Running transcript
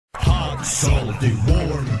Hot, salty,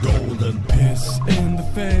 warm, golden. Piss in the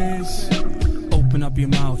face. Open up your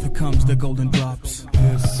mouth, here comes the golden drops.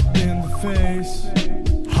 Piss in the face.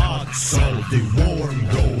 Hot, salty, warm,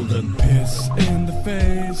 golden. Piss in the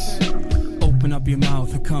face. Open up your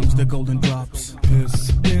mouth, here comes the golden drops.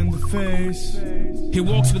 Piss in the face. He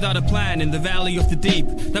walks without a plan in the valley of the deep.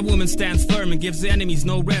 That woman stands firm and gives the enemies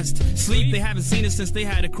no rest. Sleep, they haven't seen it since they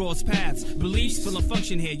had to cross paths. Beliefs still a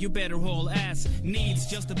function here, you better haul ass. Needs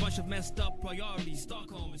just a bunch of messed up priorities.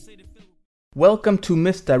 Stockholm is city filled. Welcome to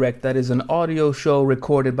Misdirect, that is an audio show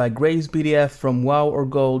recorded by GrayzBDF from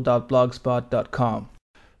wowOrGold.blogspot.com.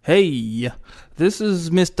 Hey, this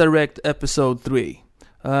is Misdirect episode 3.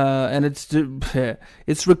 And it's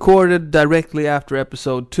recorded directly after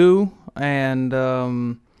episode 2. And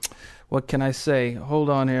what can I say? Hold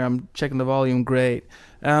on here, I'm checking the volume. Great.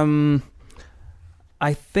 I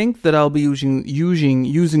think that I'll be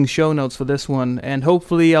using show notes for this one, and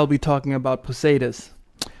hopefully I'll be talking about Poseidus.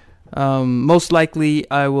 Most likely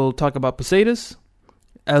I will talk about Poseidus,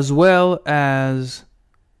 as well as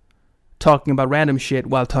talking about random shit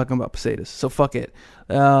while talking about Poseidus. So fuck it.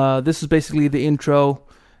 This is basically the intro.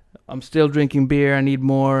 I'm still drinking beer. I need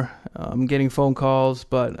more. I'm getting phone calls,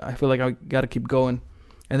 but I feel like I gotta keep going.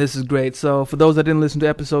 And this is great. So for those that didn't listen to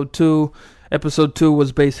episode 2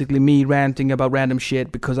 was basically me ranting about random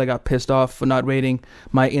shit because I got pissed off for not rating.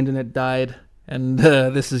 My internet died. And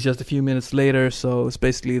this is just a few minutes later, so it's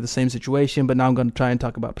basically the same situation, but now I'm going to try and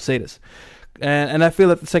talk about Poseidus. And I feel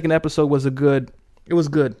that the second episode was good.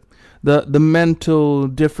 The mental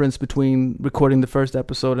difference between recording the first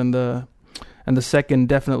episode and the second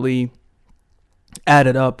definitely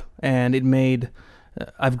added up, and it made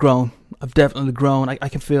I've grown. I've definitely grown. I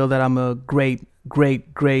can feel that I'm a great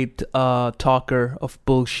talker of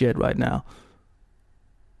bullshit right now.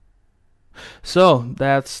 So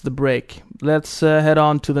that's the break. Let's head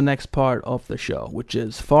on to the next part of the show, which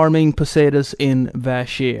is farming Poseidus in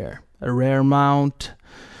Vashj'ir, a rare mount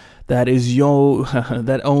that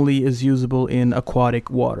that only is usable in aquatic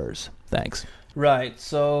waters. Thanks. Right,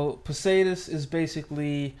 so Poseidus is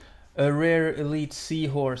basically a rare elite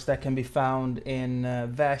seahorse that can be found in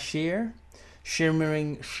Vashj'ir.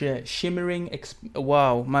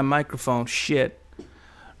 Wow, my microphone, shit.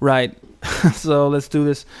 Right, so let's do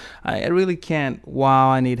this. I really can't. Wow,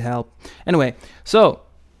 I need help. Anyway, so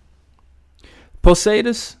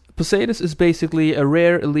Poseidus is basically a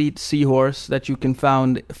rare elite seahorse that you can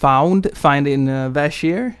find in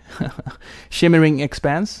Vashj'ir, Shimmering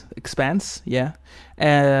Expanse, yeah,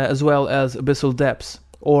 as well as Abyssal Depths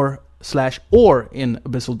or in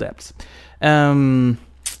Abyssal Depths.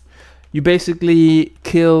 You basically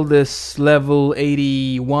kill this level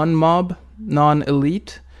 81 mob,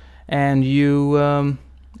 non-elite. And and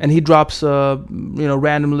he drops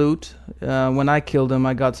random loot. When I killed him,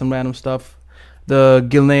 I got some random stuff, the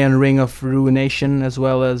Gilnean Ring of Ruination, as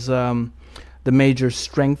well as the major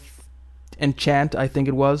strength enchant. I think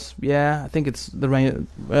it was. Yeah, I think it's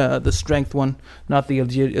the strength one, not the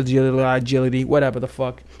agility. Whatever the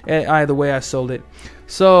fuck. Either way, I sold it.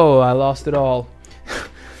 So I lost it all.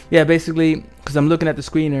 Yeah, basically, because I'm looking at the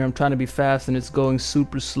screen here, I'm trying to be fast, and it's going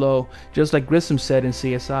super slow. Just like Grissom said in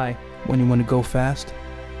CSI, when you want to go fast,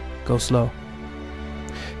 go slow.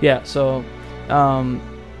 Yeah, so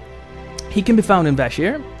he can be found in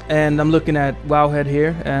Vashj'ir, and I'm looking at Wowhead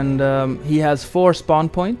here, and he has 4 spawn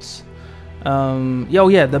points.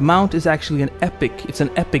 The mount is actually it's an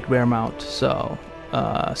epic rare mount, so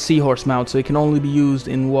seahorse mount, so it can only be used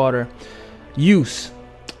in water. Use.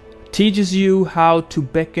 Teaches you how to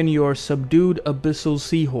beckon your subdued abyssal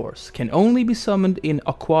seahorse. Can only be summoned in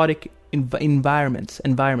aquatic environments.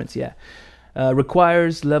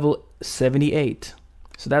 Requires level 78.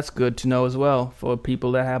 So that's good to know as well for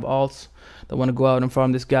people that have alts that want to go out and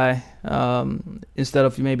farm this guy. Instead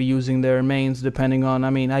of maybe using their mains, depending on...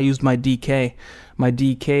 I used my DK. My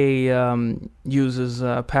DK uses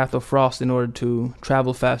Path of Frost in order to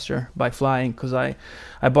travel faster by flying. Because I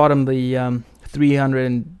bought him the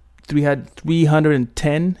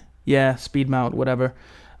 310 speed mount, whatever,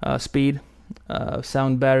 speed,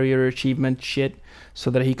 sound barrier achievement shit, so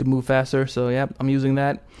that he could move faster. So yeah, I'm using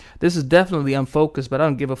that. This is definitely unfocused, but I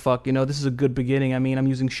don't give a fuck. This is a good beginning. I'm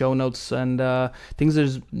using show notes and things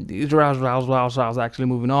are actually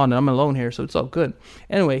moving on, and I'm alone here, so it's all good.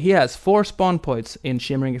 Anyway, he has 4 spawn points in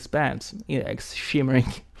Shimmering Expanse.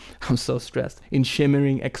 I'm so stressed. In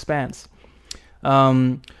Shimmering Expanse.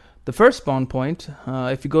 The first spawn point,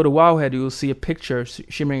 if you go to Wowhead, you will see a picture,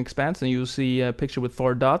 Shimmering Expanse, and you will see a picture with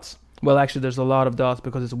 4 dots. Well, actually, there's a lot of dots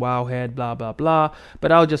because it's Wowhead, blah, blah, blah.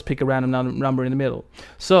 But I'll just pick a random number in the middle.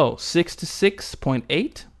 So,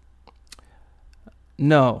 66.8,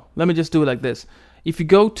 No, let me just do it like this. If you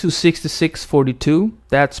go to 6642,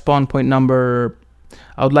 that spawn point number,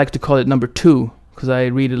 I would like to call it number 2, because I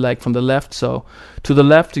read it like from the left. So to the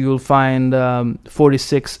left, you'll find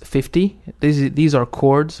 4650. These are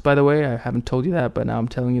chords, by the way. I haven't told you that, but now I'm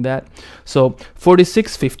telling you that. So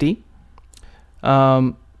 4650,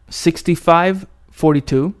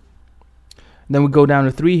 6542. Then we go down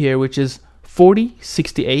to 3 here, which is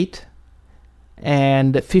 4068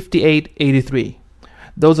 and 5883.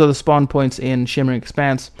 Those are the spawn points in Shimmering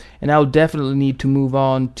Expanse, and I'll definitely need to move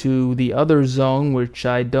on to the other zone, which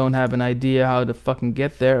I don't have an idea how to fucking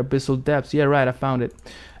get there. Abyssal Depths. Yeah, right, I found it.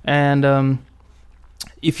 And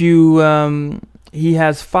if you he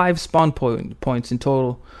has 5 spawn points in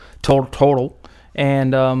total,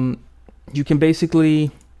 and you can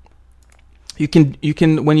basically you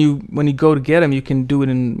can when you go to get him, you can do it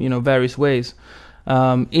in various ways.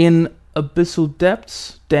 In Abyssal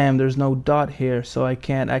Depths, damn, there's no dot here, so I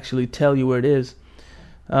can't actually tell you where it is.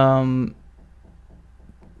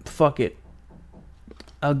 Fuck it,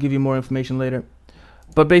 I'll give you more information later.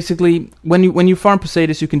 But basically, when you farm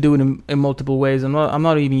Poseidus, you can do it in multiple ways. I'm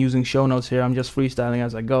not even using show notes here. I'm just freestyling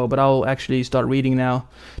as I go. But I'll actually start reading now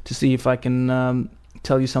to see if I can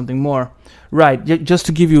tell you something more. Right, just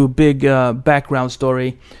to give you a big background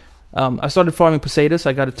story. I started farming Poseidus.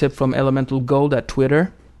 I got a tip from Elemental Gold at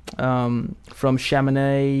Twitter. From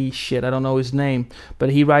Chamonix, I don't know his name, but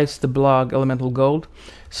he writes the blog Elemental Gold.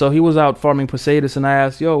 So he was out farming Poseidus, and I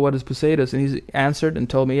asked, yo, what is Poseidus? And he answered and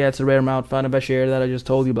told me, yeah, it's a rare mount found in Vashj'ir that I just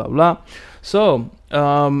told you, blah, blah. So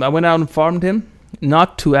I went out and farmed him,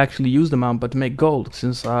 not to actually use the mount, but to make gold,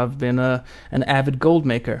 since I've been an avid gold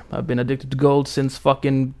maker. I've been addicted to gold since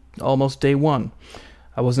fucking almost day 1.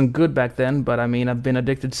 I wasn't good back then, but I mean, I've been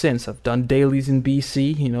addicted since. I've done dailies in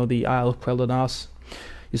BC, the Isle of Quel'Danas.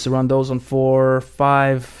 Used to run those on 4 or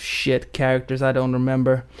 5 characters, I don't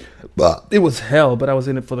remember. But it was hell, but I was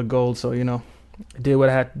in it for the gold, so, I did what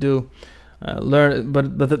I had to do. Learn,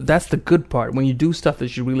 but that's the good part. When you do stuff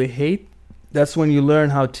that you really hate, that's when you learn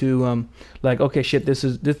how to, okay, shit, this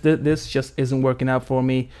just isn't working out for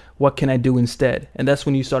me. What can I do instead? And that's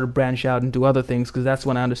when you start to branch out and do other things, because that's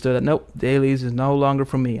when I understood that, nope, dailies is no longer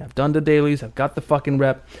for me. I've done the dailies, I've got the fucking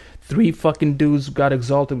rep. 3 fucking dudes got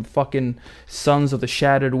exalted with fucking Sons of the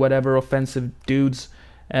Shattered, whatever, offensive dudes.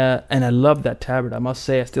 And I love that tabard, I must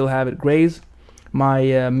say. I still have it. Grayz,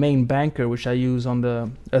 my main banker, which I use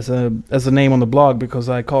on as a name on the blog because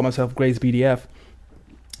I call myself GrayzBDF.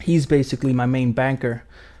 He's basically my main banker.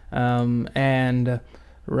 Right,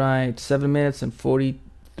 7 minutes and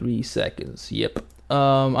 43 seconds. Yep.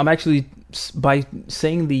 I'm actually, by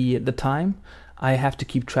saying the time, I have to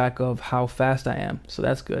keep track of how fast I am, so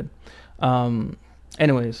that's good.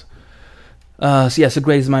 Anyways, so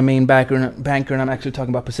Grayz is my main banker, and I'm actually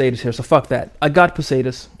talking about Poseidus here, so fuck that. I got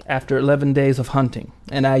Poseidus after 11 days of hunting,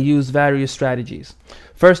 and I used various strategies.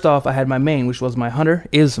 First off, I had my main, which was my hunter,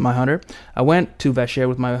 I went to Vashj'ir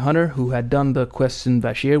with my hunter, who had done the quests in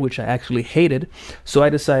Vashj'ir, which I actually hated, so I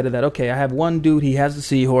decided that, okay, I have one dude, he has the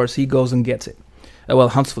seahorse, he goes and gets it.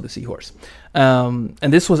 Hunts for the seahorse. And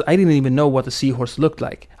this was, I didn't even know what the seahorse looked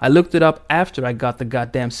like. I looked it up after I got the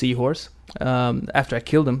goddamn seahorse, after I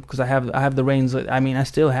killed him, because I have the reins. I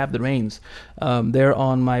still have the reins. They're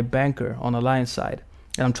on my banker on Alliance side,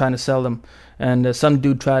 and I'm trying to sell them. And some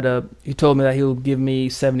dude he told me that he'll give me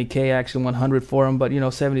 70k, actually 100 for them, but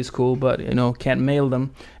 70 is cool, but can't mail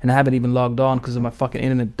them, and I haven't even logged on because my fucking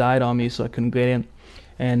internet died on me, so I couldn't get in.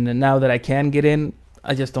 And now that I can get in,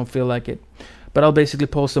 I just don't feel like it. But I'll basically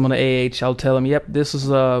post them on the AH. I'll tell them, yep, this is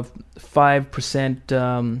a 5%.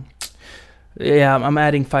 I'm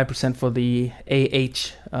adding 5% for the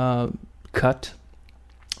AH cut,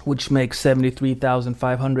 which makes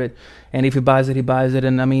 73,500. And if he buys it, he buys it.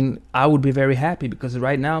 And I would be very happy, because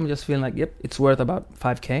right now I'm just feeling like, yep, it's worth about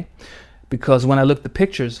 5k. Because when I looked at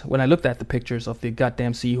the pictures of the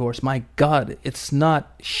goddamn seahorse, my God, it's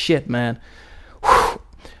not shit, man. Whew.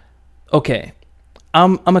 Okay,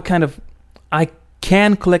 I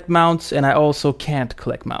can collect mounts, and I also can't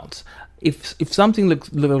collect mounts. If something looks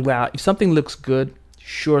good,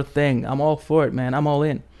 sure thing. I'm all for it, man. I'm all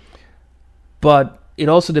in. But it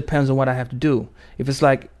also depends on what I have to do. If it's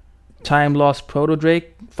like time lost proto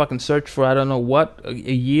Drake, fucking search for I don't know what, a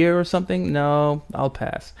year or something, no, I'll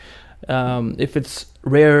pass. If it's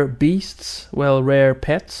rare beasts, rare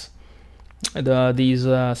pets, these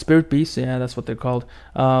spirit beasts, yeah, that's what they're called.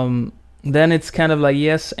 Then it's kind of like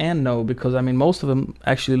yes and no, because most of them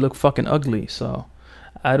actually look fucking ugly, so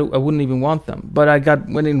I wouldn't even want them. But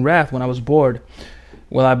went in Wrath when I was bored.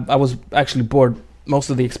 I was actually bored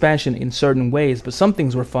most of the expansion in certain ways, but some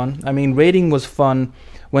things were fun. Raiding was fun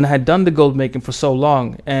when I had done the gold making for so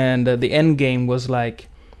long, and the end game was like,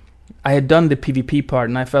 I had done the PvP part,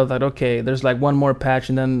 and I felt like, okay, there's like one more patch,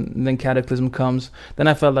 and then Cataclysm comes. Then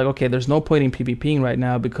I felt like, okay, there's no point in PvPing right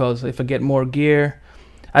now, because if I get more gear,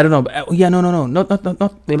 I don't know. Yeah, no, not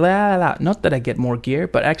that I get more gear,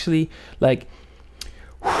 but actually, like,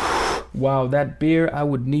 wow, that beer, I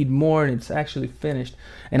would need more, and it's actually finished.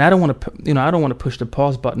 And I don't want to, I don't want to push the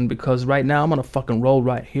pause button, because right now I'm on a fucking roll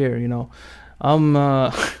right here, I'm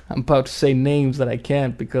about to say names that I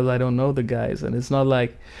can't, because I don't know the guys, and it's not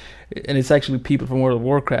like, and it's actually people from World of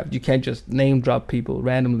Warcraft. You can't just name drop people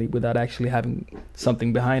randomly without actually having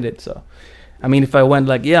something behind it. So, I mean, if I went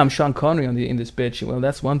like, yeah, I'm Sean Connery in this bitch, well,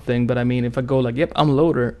 that's one thing. But I mean, if I go like, yep, I'm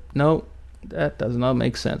Loader, no, that does not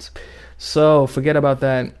make sense. So forget about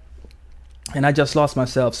that. And I just lost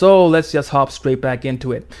myself. So let's just hop straight back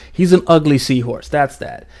into it. He's an ugly seahorse. That's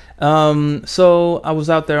that. So I was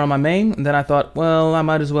out there on my main, and then I thought, well, I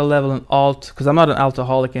might as well level an alt, because I'm not an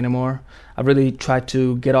altaholic anymore. I really tried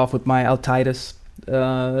to get off with my altitis,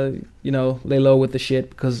 lay low with the shit,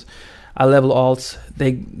 because I level alts.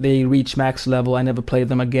 They reach max level. I never play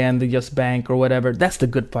them again. They just bank or whatever. That's the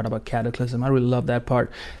good part about Cataclysm. I really love that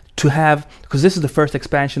part. To have, because this is the first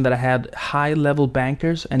expansion that I had high level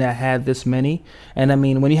bankers, and I had this many. And I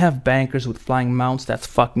mean, when you have bankers with flying mounts, that's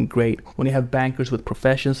fucking great. When you have bankers with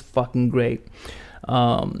professions, fucking great.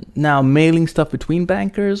 Now mailing stuff between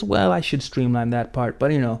bankers, well, I should streamline that part,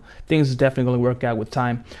 but things definitely going to work out with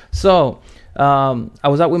time. So I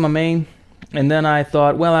was out with my main, and then I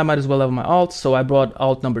thought, well, I might as well level my alt. So I brought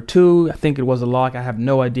alt number 2. I think it was a lock. I have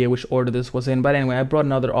no idea which order this was in, but anyway, I brought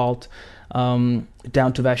another alt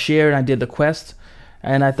down to Vashj'ir, and I did the quest,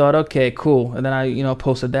 and I thought, okay, cool. And then I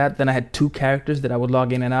posted that. Then I had 2 characters that I would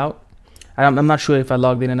log in and out. I'm not sure if I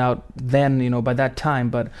logged in and out then, by that time,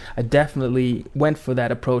 but I definitely went for that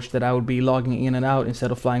approach, that I would be logging in and out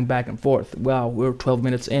instead of flying back and forth. Wow, we're 12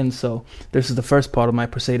 minutes in, so this is the first part of my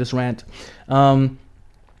Poseidus rant.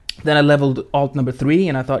 Then I leveled alt number 3,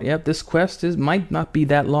 and I thought, yep, this quest might not be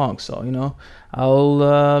that long, so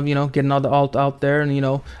I'll get another alt out there,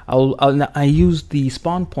 and I used the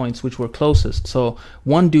spawn points which were closest. So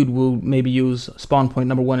one dude will maybe use spawn point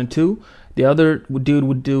number 1 and 2. The other dude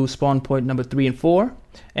would do spawn point number 3 and 4,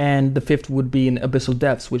 and the 5th would be in Abyssal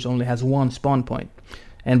Depths, which only has 1 spawn point.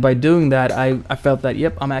 And by doing that, I felt that,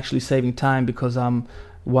 yep, I'm actually saving time, because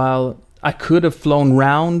while I could have flown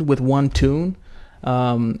round with one tune,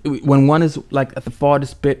 when one is like at the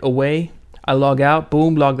farthest bit away, I log out,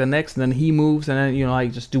 boom, log the next, and then he moves, and then I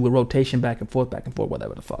just do a rotation back and forth,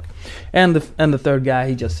 whatever the fuck. And the third guy,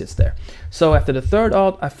 he just sits there. So after the third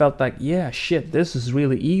alt, I felt like, yeah, shit, this is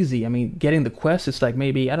really easy. I mean, getting the quest, it's like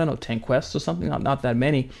maybe, I don't know, 10 quests or something, not that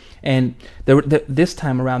many. And this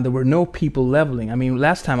time around, there were no people leveling. I mean,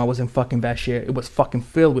 last time I was in fucking Vashj'ir, it was fucking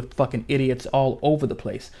filled with fucking idiots all over the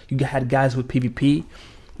place. You had guys with PvP,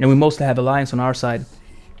 and we mostly have Alliance on our side,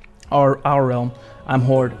 our realm. I'm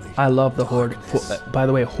Horde. I love the Horde. By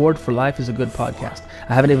the way, Horde for Life is a good podcast.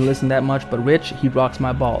 I haven't even listened that much, but Rich, he rocks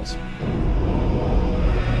my balls.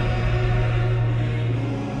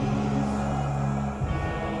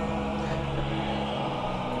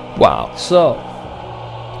 Wow. So,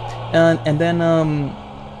 and then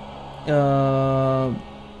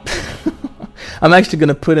I'm actually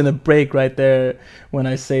gonna put in a break right there when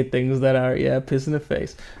I say things that are piss in the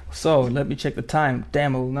face. So let me check the time.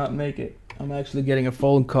 Damn, I will not make it. I'm actually getting a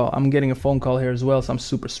phone call. I'm getting a phone call here as well, so I'm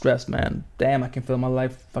super stressed, man. Damn, I can feel my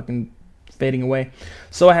life fucking fading away.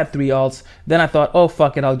 So I had 3 alts. Then I thought, oh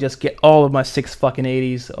fuck it, I'll just get all of my 6 fucking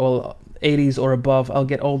 80s, or 80s or above. I'll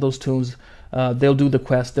get all those tunes. They'll do the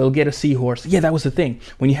quest. They'll get a seahorse. Yeah, that was the thing.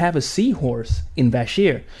 When you have a seahorse in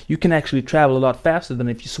Vashj'ir, you can actually travel a lot faster than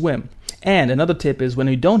if you swim. And another tip is, when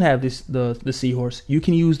you don't have the seahorse, you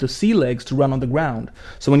can use the sea legs to run on the ground.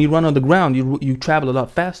 So when you run on the ground, you travel a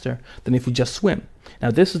lot faster than if you just swim.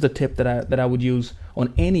 Now this is the tip that I would use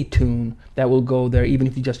on any tune that will go there, even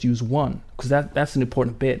if you just use one, because that's an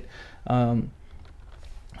important bit. I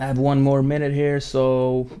have 1 more minute here,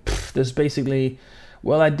 so there's basically,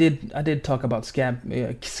 well, I did talk about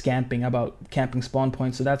scamping, about camping spawn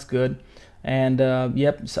points, so that's good. And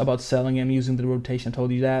yep, it's about selling them, using the rotation, I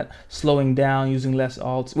told you that. Slowing down, using less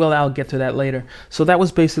alts. Well, I'll get to that later. So that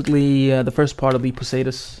was basically the first part of the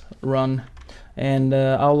Poseidus run. And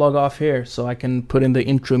I'll log off here so I can put in the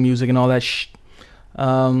intro music and all that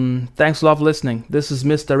thanks a lot for listening. This is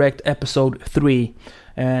Misdirect episode 3.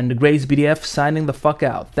 And GrayzBDF signing the fuck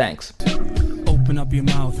out. Thanks. Open up your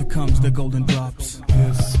mouth, here comes the golden drops.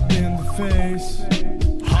 Piss in the face.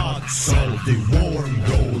 Hot, salty, warm,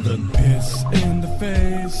 golden. Piss in the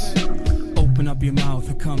face. Open up your mouth,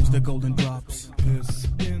 here comes the golden drops. Piss